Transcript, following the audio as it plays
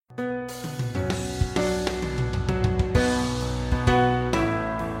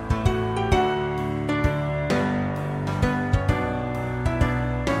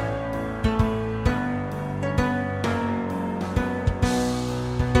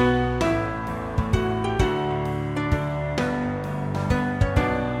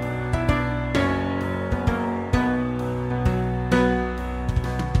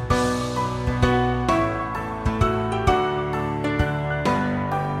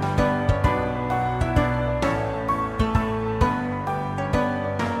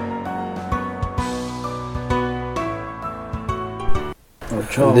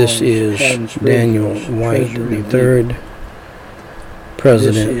This is Daniel White, the third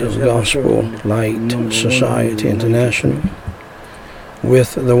president of Gospel Light Society International,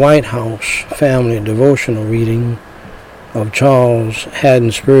 with the White House Family Devotional reading of Charles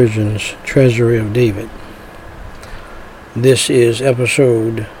Haddon Spurgeon's Treasury of David. This is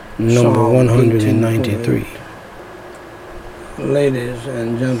episode number 193. Ladies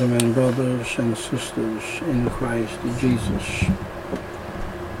and gentlemen, brothers and sisters in Christ Jesus,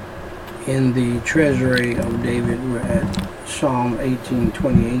 in the Treasury of David, we're at Psalm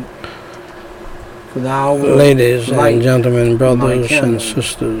 18:28. For thou wilt, ladies and gentlemen, brothers and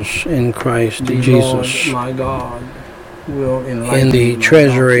sisters in Christ Jesus, Lord, my God, will in the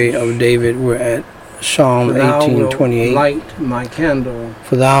Treasury of David, we're at Psalm 18:28. Light my candle.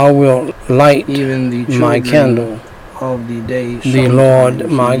 For thou wilt light even my candle of the day. The Lord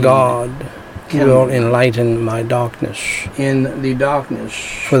my God will enlighten my darkness. In the darkness,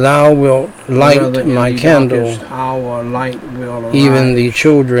 for thou wilt light my candle. Our light will arise. Even the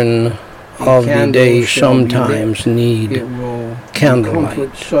children of the day sometimes need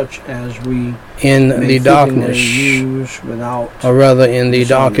candlelight. Such as we in the darkness, or rather in the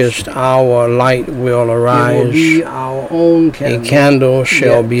darkest hour, light will arise. A candle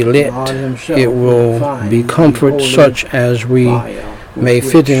shall be lit. It will be comfort such as we may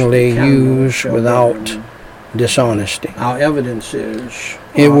fittingly use without dishonesty. Our evidence is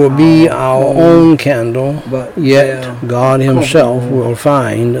it will be our own candle, yet God himself will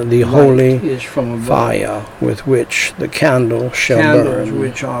find the holy fire with which the candle shall burn.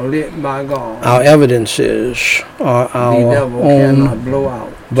 Which are lit by God. Our evidences are our own,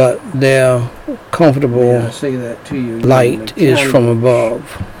 but their comfortable light is from above.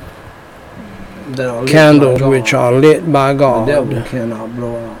 Candles which are lit by God, the devil cannot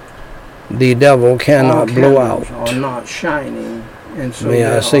blow out. The devil cannot blow out. Are not shining, and so may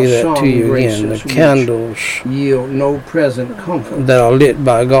I say that to you again? The candles yield no present comfort that are lit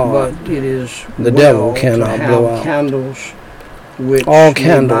by God, but it is the devil cannot blow out. Candles which all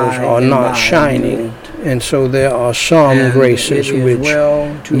candles are not shining, and so there are some graces which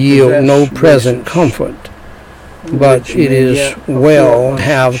yield no present comfort, but it is well to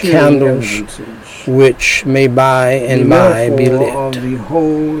have candles which may by and by be lit.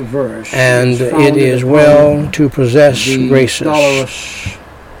 And it is well to possess graces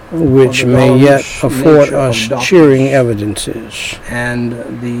which may yet afford us cheering evidences. And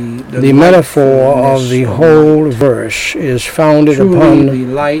the metaphor of the whole verse is founded upon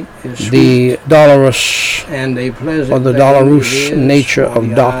the dolorous or the dolorous nature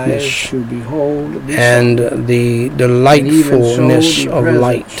of darkness and the delightfulness of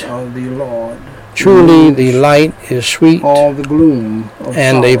light. Truly the light is sweet,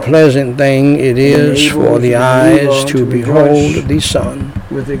 and a pleasant thing it is for the eyes to behold the sun.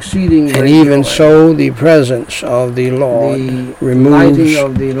 And even so the presence of the Lord removes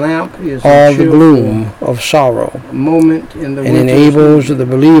all the gloom of sorrow and enables the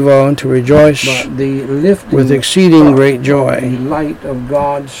believer to rejoice with exceeding great joy. The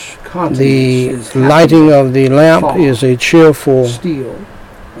lighting of the lamp is a cheerful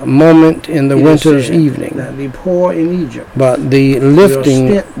moment in the winter's evening, but the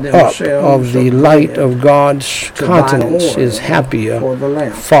lifting up of the light of God's countenance is happier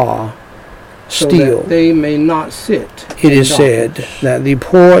far still. It is said that the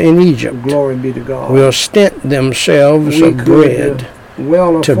poor in Egypt will stint themselves of bread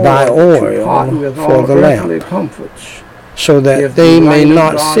to buy oil for the lamp, so that they may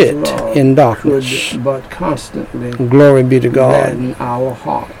not sit in darkness. But constantly, glory be to God.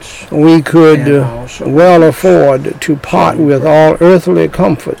 We could well afford to part with all earthly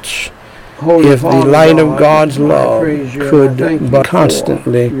comforts if the light of God's love could but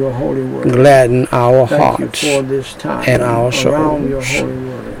constantly gladden our hearts and our souls.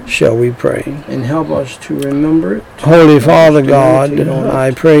 Shall we pray? And help us to remember it. Holy Father God,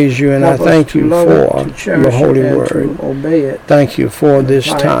 I praise you and I thank you for your holy word. Thank you for this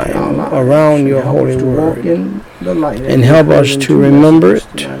time around your holy word. And help us to remember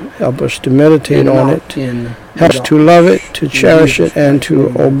it. Help us to meditate on it. Help us to love it, to cherish it, and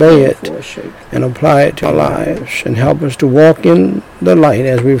to obey it and apply it to our lives. And help us to walk in the light,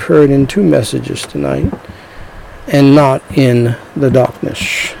 as we've heard in two messages tonight, and not in the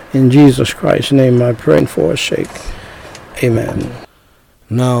darkness. In Jesus Christ's name I pray and for his sake. Amen.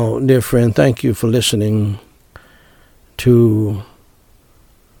 Now, dear friend, thank you for listening to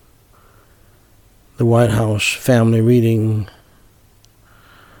the White House Family reading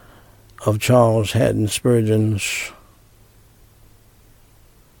of Charles Haddon Spurgeon's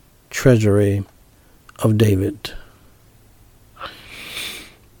Treasury of David.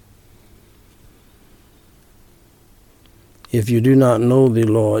 If you do not know the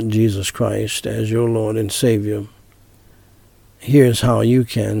Lord Jesus Christ as your Lord and Savior, here's how you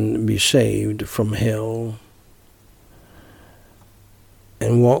can be saved from hell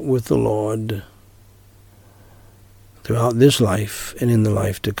and walk with the Lord throughout this life and in the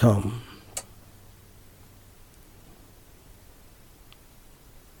life to come.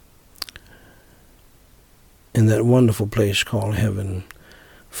 In that wonderful place called heaven.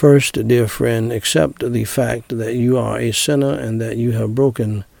 First, dear friend, accept the fact that you are a sinner and that you have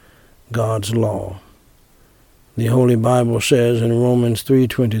broken God's law. The Holy Bible says in Romans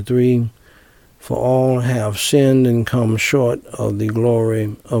 3:23, "For all have sinned and come short of the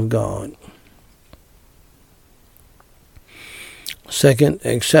glory of God." Second,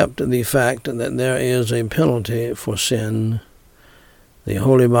 accept the fact that there is a penalty for sin. The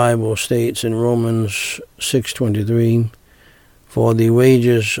Holy Bible states in Romans 6:23, "For the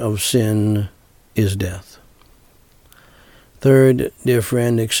wages of sin is death." Third, dear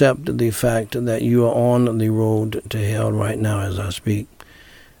friend, accept the fact that you are on the road to hell right now as I speak.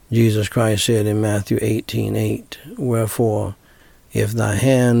 Jesus Christ said in Matthew 18:8, "Wherefore, if thy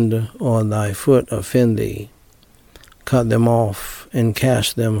hand or thy foot offend thee, cut them off and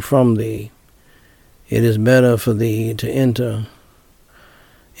cast them from thee. It is better for thee to enter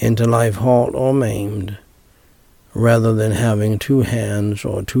into life halt or maimed, rather than having 2 hands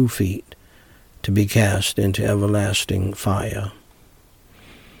or 2 feet to be cast into everlasting fire."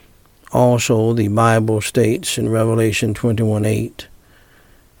 Also, the Bible states in Revelation 21:8,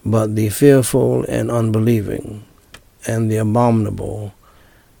 "But the fearful and unbelieving, and the abominable,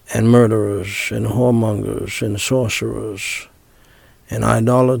 and murderers, and whoremongers, and sorcerers, and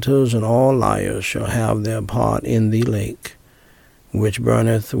idolaters, and all liars shall have their part in the lake, which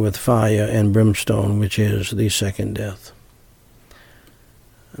burneth with fire and brimstone, which is the second death."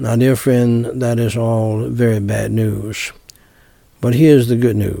 Now, dear friend, that is all very bad news. But here's the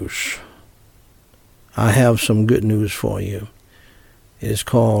good news. I have some good news for you. It is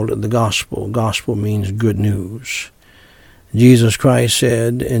called the gospel. Gospel means good news. Jesus Christ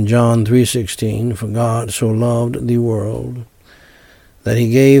said in John 3:16, "For God so loved the world, that he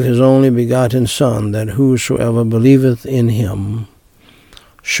gave his only begotten Son, that whosoever believeth in him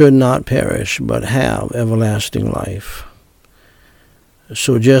should not perish, but have everlasting life."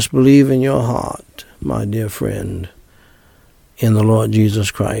 So just believe in your heart, my dear friend, in the Lord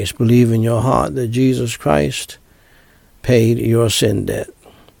Jesus Christ. Believe in your heart that Jesus Christ paid your sin debt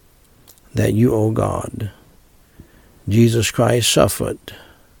that you owe God. Jesus Christ suffered,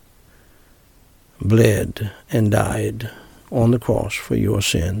 bled, and died on the cross for your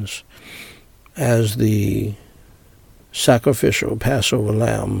sins as the sacrificial Passover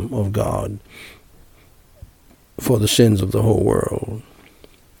Lamb of God for the sins of the whole world.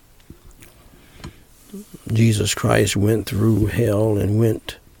 Jesus Christ went through hell and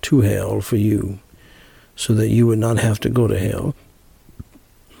went to hell for you so that you would not have to go to hell.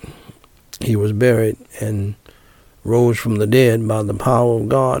 He was buried and rose from the dead by the power of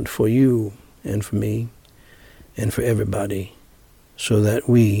God for you and for me and for everybody, so that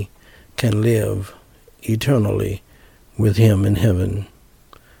we can live eternally with him in heaven.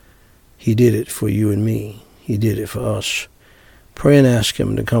 He did it for you and me. He did it for us. Pray and ask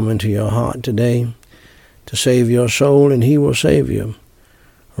him to come into your heart today to save your soul, and he will save you.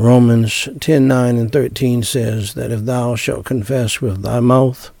 Romans 10:9 and 13 says that if thou shalt confess with thy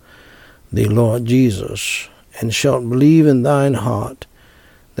mouth the Lord Jesus, and shalt believe in thine heart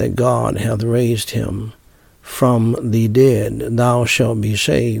that God hath raised him from the dead, thou shalt be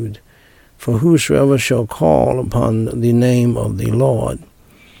saved. For whosoever shall call upon the name of the Lord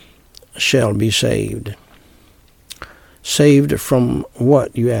shall be saved. Saved from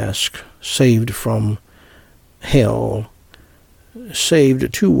what, you ask? Saved from hell.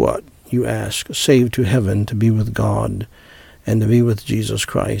 Saved to what, you ask? Saved to heaven, to be with God, and to be with Jesus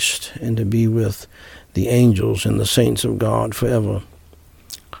Christ, and to be with the angels and the saints of God forever.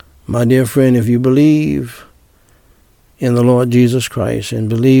 My dear friend, if you believe in the Lord Jesus Christ and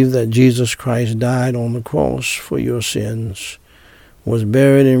believe that Jesus Christ died on the cross for your sins, was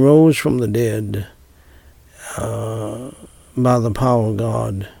buried and rose from the dead by the power of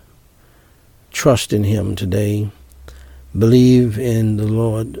God, trust in him today. Believe in the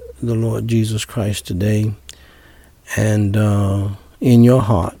Lord Jesus Christ today, and in your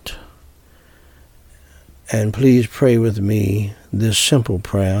heart. And please pray with me this simple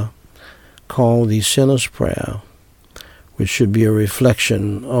prayer called the Sinner's Prayer, which should be a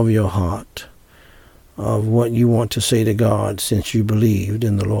reflection of your heart, of what you want to say to God since you believed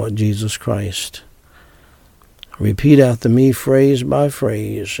in the Lord Jesus Christ. Repeat after me phrase by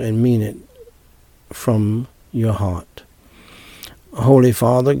phrase and mean it from your heart. Holy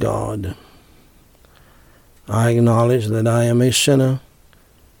Father God, I acknowledge that I am a sinner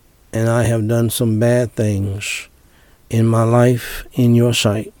and I have done some bad things in my life in your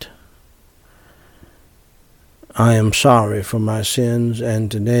sight. I am sorry for my sins, and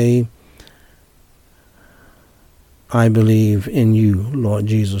today I believe in you, Lord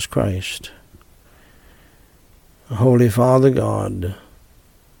Jesus Christ. Holy Father God,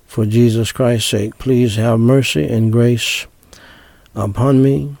 for Jesus Christ's sake, please have mercy and grace upon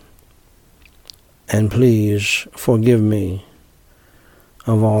me, and please forgive me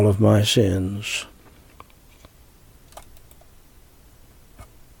of all of my sins.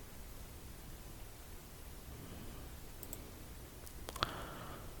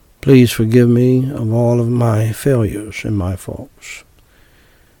 Please forgive me of all of my failures and my faults,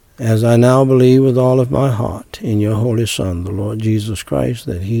 as I now believe with all of my heart in your Holy Son, the Lord Jesus Christ,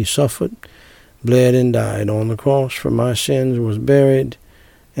 that he suffered, bled, and died on the cross for my sins, was buried,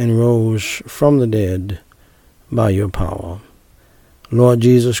 and rose from the dead by your power. Lord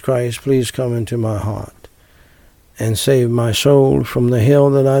Jesus Christ, please come into my heart and save my soul from the hell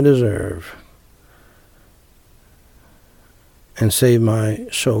that I deserve, and save my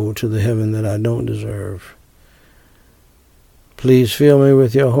soul to the heaven that I don't deserve. Please fill me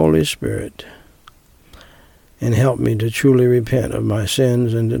with your Holy Spirit and help me to truly repent of my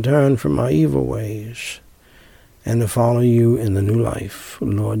sins and to turn from my evil ways and to follow you in the new life,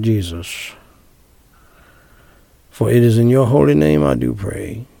 Lord Jesus. For it is in your holy name I do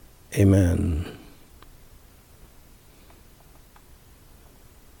pray. Amen.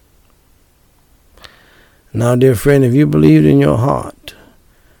 Now, dear friend, if you believed in your heart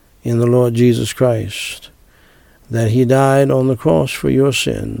in the Lord Jesus Christ, that he died on the cross for your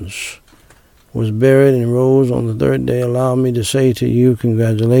sins, was buried and rose on the third day, allow me to say to you,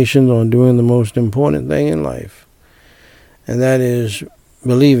 congratulations on doing the most important thing in life, and that is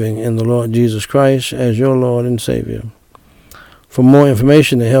believing in the Lord Jesus Christ as your Lord and Savior. For more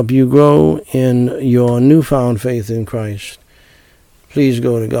information to help you grow in your newfound faith in Christ, please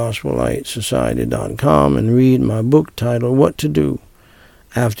go to GospelLightSociety.com and read my book titled, What to Do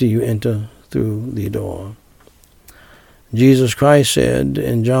After You Enter Through the Door. Jesus Christ said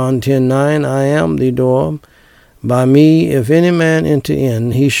in John 10:9, I am the door. By me, if any man enter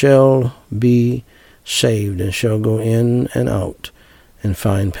in, he shall be saved and shall go in and out and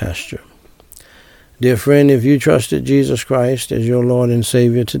find pasture. Dear friend, if you trusted Jesus Christ as your Lord and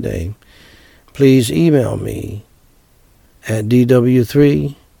Savior today, please email me at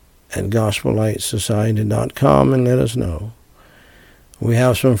dw3@gospellightsociety.com and let us know. We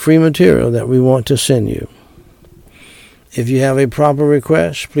have some free material that we want to send you. If you have a proper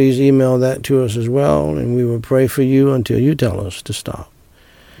request, please email that to us as well, and we will pray for you until you tell us to stop.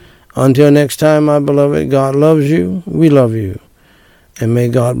 Until next time, my beloved, God loves you, we love you, and may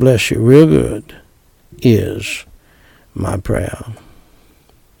God bless you real good is my prayer.